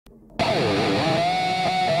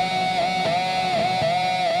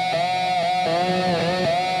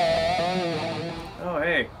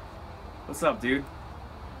what's up, dude?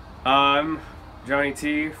 I'm Johnny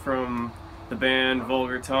T from the band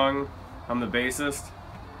Vulgar Tongue. I'm the bassist,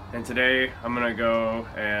 and today I'm gonna go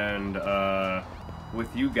and with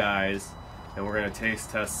you guys, and we're gonna taste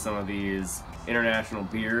test some of these international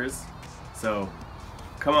beers. So,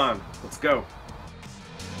 come on, let's go.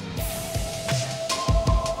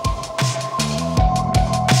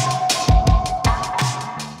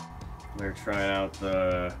 We're trying out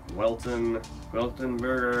the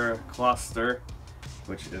Weltenburger Cluster,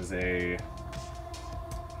 which is a,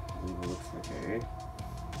 looks like a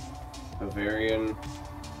Bavarian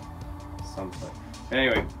something.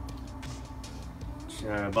 Anyway,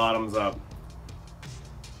 bottoms up.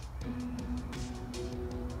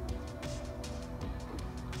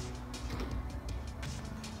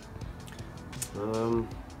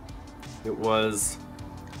 It was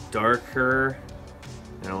darker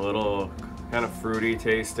and a little kind of fruity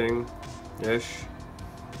tasting-ish.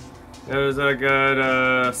 It was a good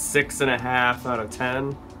 6.5 out of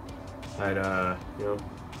 10. I'd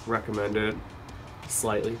recommend it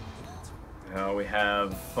slightly. Now we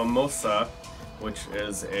have Famosa, which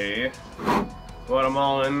is a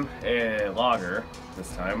Guatemalan lager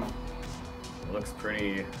this time. It looks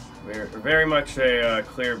pretty, very much a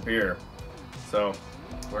clear beer. So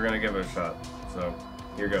we're gonna give it a shot. So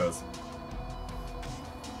here goes.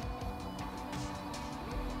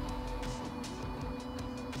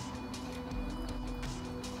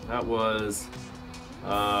 That was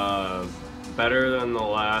better than the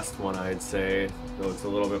last one, I'd say, though it's a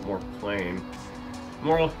little bit more plain.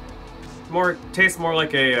 Tastes more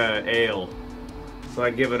like a ale. So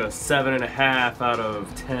I'd give it a 7.5 out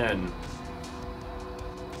of 10.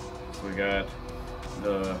 So we got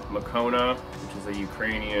the Makona, which is a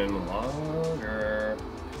Ukrainian lager,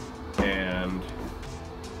 and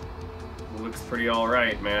it looks pretty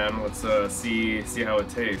alright, man. Let's see how it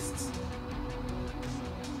tastes.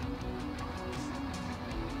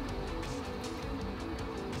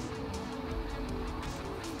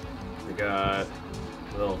 We got a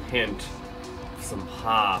little hint of some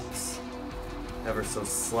hops, ever so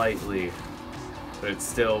slightly, but it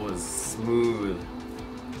still was smooth.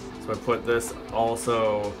 So I put this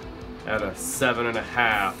also at a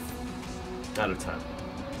 7.5 out of 10.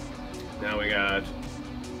 Now we got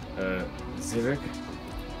Zivik.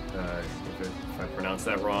 If I pronounce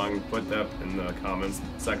that wrong, put that in the comments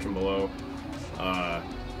section below. And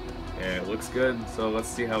it looks good, so let's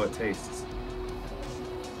see how it tastes.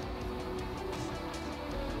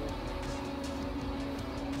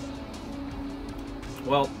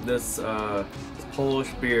 Well, this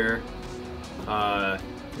Polish beer,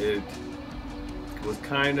 it was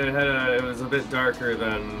it was a bit darker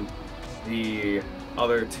than the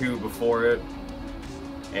other two before it,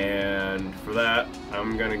 and for that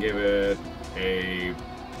I'm gonna give it a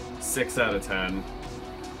 6 out of 10.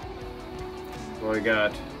 Well, we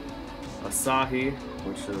got Asahi,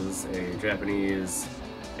 which is a Japanese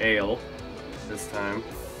ale this time.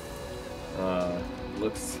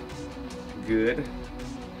 Looks good.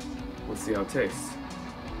 Let's see how it tastes.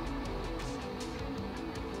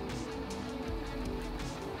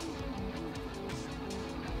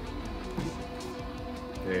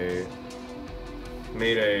 They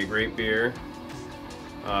made a great beer.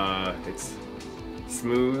 It's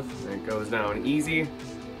smooth and it goes down easy.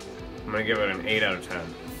 I'm gonna give it an 8 out of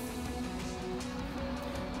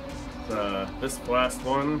 10. This last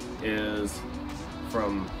one is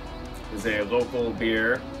a local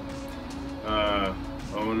beer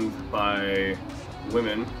owned by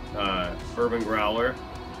women, Urban Growler.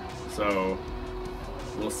 So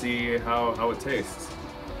we'll see how it tastes.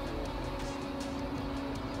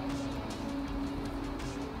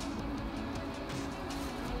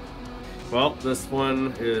 Well, this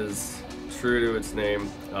one is true to its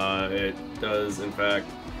name. It does, in fact,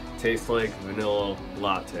 taste like vanilla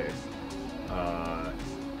latte.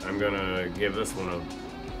 I'm gonna give this one a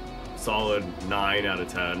solid 9 out of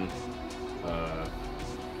 10.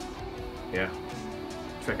 Yeah,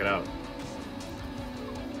 check it out.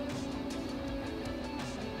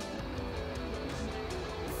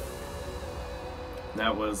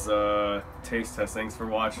 That was taste test. Thanks for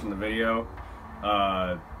watching the video.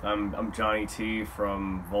 I'm Johnny T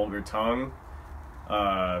from Vulgar Tongue.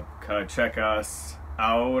 Check us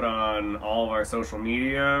out on all of our social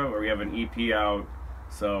media, where we have an EP out,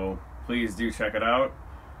 so please do check it out,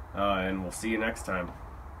 and we'll see you next time.